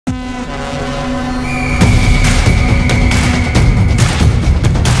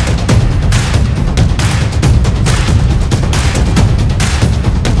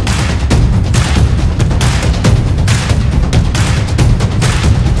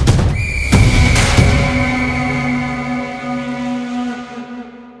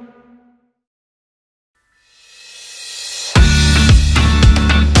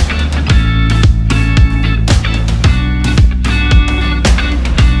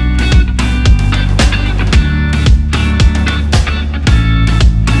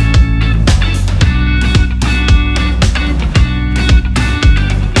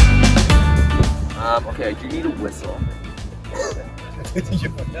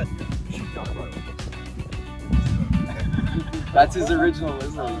That's his original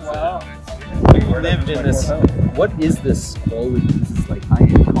whistle. Wow. You lived in this. What is this quality? This is like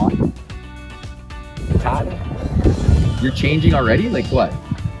high-end cotton. Cotton. You're changing already? Like what?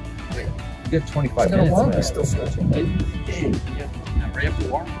 You got 25 minutes. It's still stretching. Right after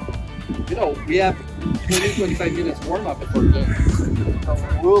warm. You know, we have 20-25 minutes warm up before the game.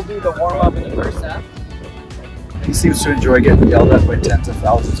 We'll do the warm up in the first half. He seems to enjoy getting yelled at by tens of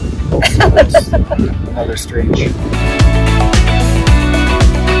thousands of people. So that's another strange.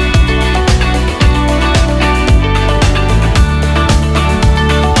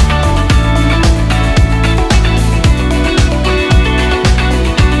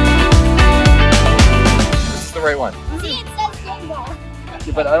 Right one. See, it says game ball.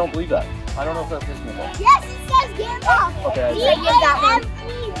 Yeah, but I don't believe that. I don't know if that's his game ball. Yes, it says game ball. Okay. G-A-M-E-B-A-L-L.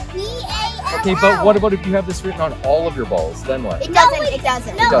 Okay, but what about if you have this written on all of your balls? Then what? It doesn't. It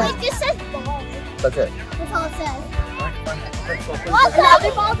doesn't. No, doesn't. it just says ball. That's it. That's all it says. Well, the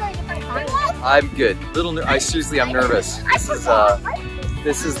other balls are different colors. I'm good. I'm nervous.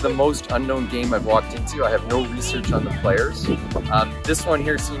 This is the most unknown game I've walked into. I have no research on the players. This one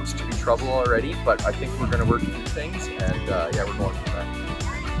here seems to be trouble already, but I think we're going to work through things, and yeah, we're going from there.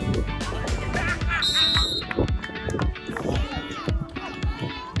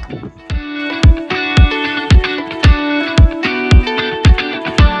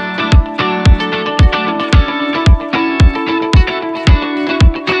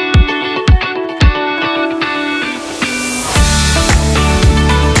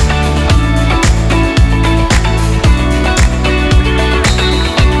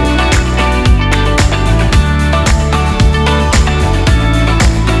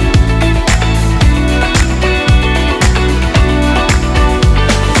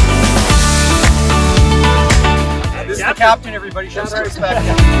 Captain, everybody, show some respect.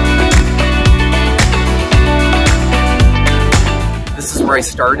 This is where I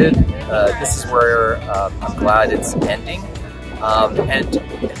started. This is where I'm glad it's ending. And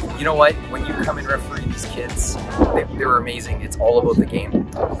you know what? When you come and referee these kids, they were amazing. It's all about the game.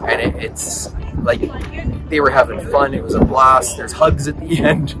 And it's like they were having fun. It was a blast. There's hugs at the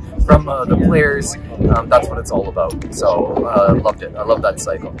end from the players. That's what it's all about. So loved it. I love that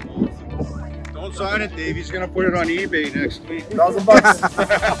cycle. Don't sign it, Dave. He's going to put it on eBay next week.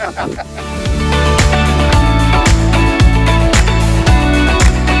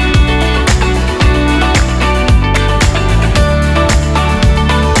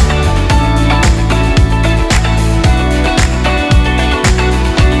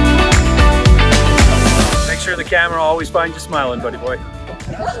 Make sure the camera always finds you smiling, buddy boy.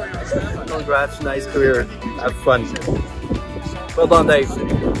 Congrats, nice career. Have fun. Well done, Dave.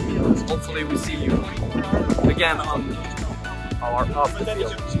 Hopefully we see you again on off the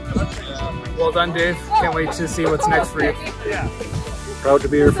field. Well done, Dave. Can't wait to see what's next for you. Proud to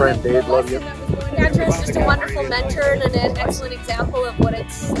be your friend, Dave. Love you. Gantar is just a wonderful mentor and an excellent example of what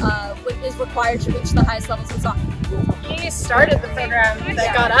is required to reach the highest levels of soccer. He started the program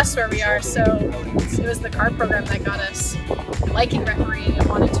that got us where we are, so it was the CARD program that got us liking refereeing and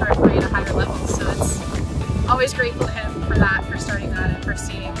wanting to referee at a higher level. So it's always grateful to him for that, for starting that, and for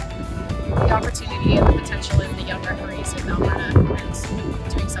seeing the opportunity and the potential in the young referees in Alberta and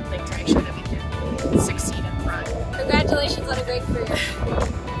doing something to make sure that we can succeed in front. Congratulations on a great career.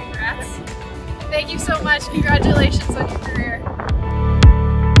 Congrats. Thank you so much. Congratulations on your career.